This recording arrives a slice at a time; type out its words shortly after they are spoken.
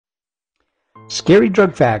Scary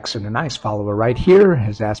Drug Facts, and a nice follower right here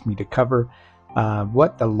has asked me to cover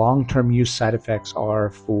what the long-term use side effects are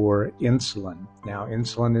for insulin. Now,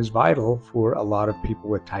 insulin is vital for a lot of people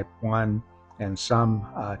with type 1 and some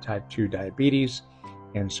type 2 diabetes,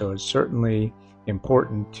 and so it's certainly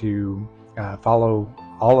important to follow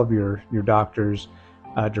all of your doctor's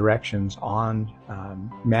directions on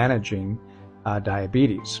managing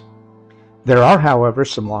diabetes. There are, however,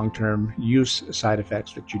 some long-term use side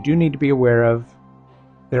effects that you do need to be aware of.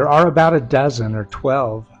 There are about a dozen or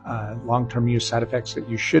 12 long-term use side effects that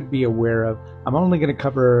you should be aware of. I'm only going to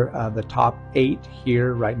cover the top 8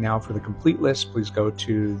 here right now. For the complete list, please go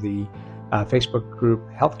to the Facebook group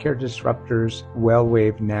Healthcare Disruptors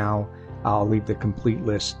WellWave Now. I'll leave the complete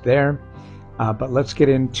list there. But let's get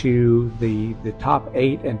into the top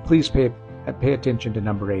 8, and please pay attention to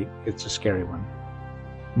number 8. It's a scary one.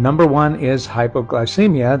 Number 1 is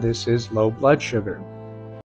hypoglycemia. This is low blood sugar.